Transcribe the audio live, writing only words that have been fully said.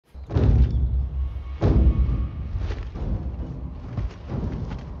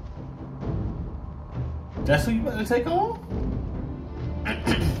That's who you better take on?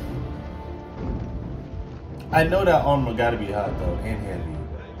 I know that armor gotta be hot though, and heavy.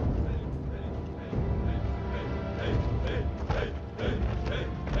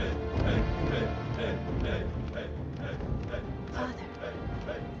 Father,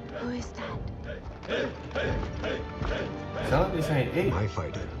 who is that? Sound like this ain't it. My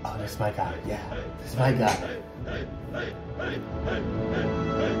fighter. Oh, that's my guy. Yeah, that's my guy.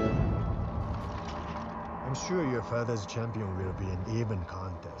 I'm sure your father's champion will be an even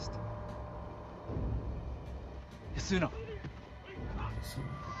contest. Yasuno.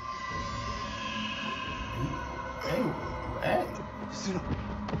 Hey, hey. Yasuno.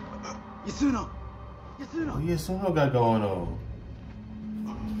 Yasuno. Yasuno. Oh, yeah, Suno got going on.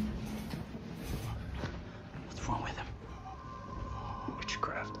 What's wrong with him?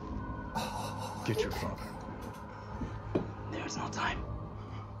 Witchcraft. Get your father. There's no time.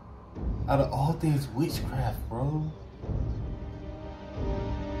 Out of all things, witchcraft, bro.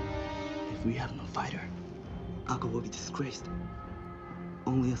 If we have no fighter, Akka will be disgraced.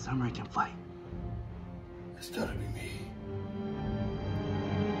 Only a samurai can fight. It's gotta be me.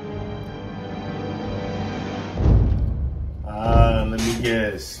 Let me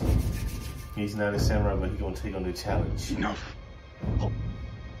guess. He's not a samurai, but he's gonna take on the challenge. Enough.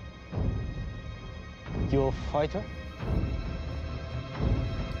 You're a fighter?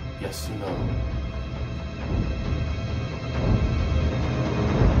 Yes, you know.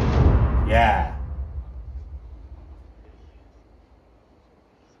 Yeah.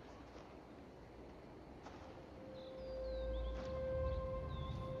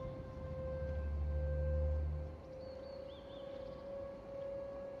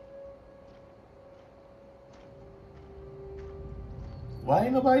 Why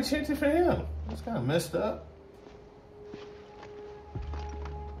ain't nobody chanting for him? That's kind of messed up.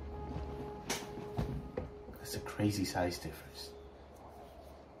 That's a crazy size difference.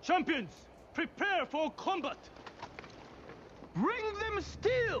 Champions, prepare for combat. Bring them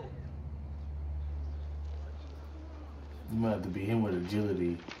steel. You might have to beat him with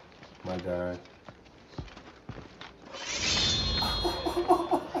agility, my guy.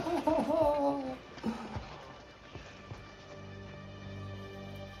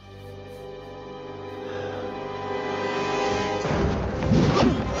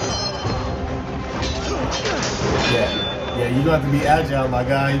 Yeah, you're going to have to be agile, my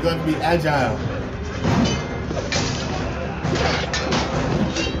guy. You're going to be agile.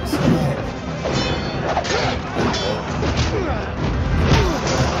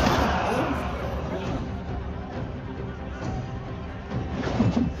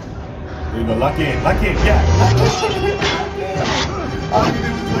 There you go, lock in, yeah. All you do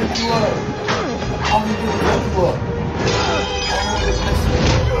is wake you up. All you do is wake you up.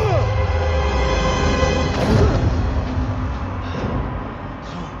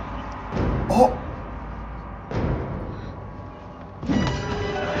 Oh!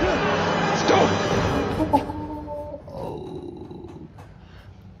 Stop! Oh.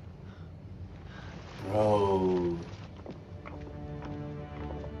 Bro.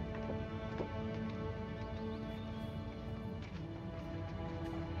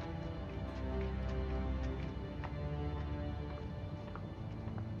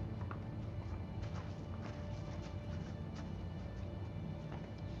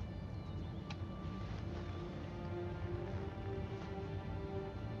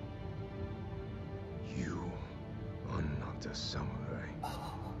 A samurai.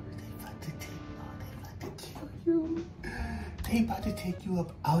 Oh, they about to kill you. They about to take you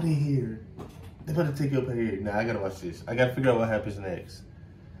up out of here. They about to take you up out of here. Nah, I gotta watch this. I gotta figure out what happens next.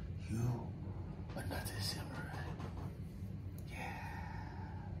 You are not a samurai. Yeah.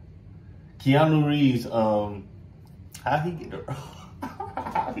 Keanu Reeves, how he get it wrong?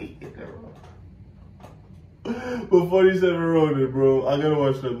 How he get it wrong? But 47 Ronin, bro. I gotta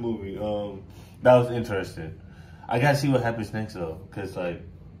watch that movie. That was interesting. I gotta see what happens next though, cause like,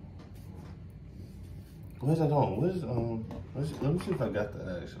 where's that on? Let me see if I got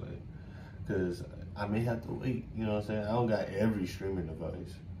that actually, cause I may have to wait. You know what I'm saying? I don't got every streaming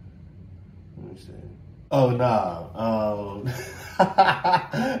device. Let me see. Oh nah.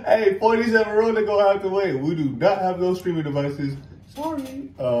 Hey, 47 Ronin gonna have to wait. We do not have those streaming devices.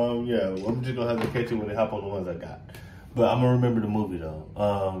 Sorry. Yeah, I'm just gonna have to catch it when they hop on the ones I got. But I'm gonna remember the movie though.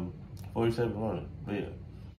 47 Ronin. But yeah.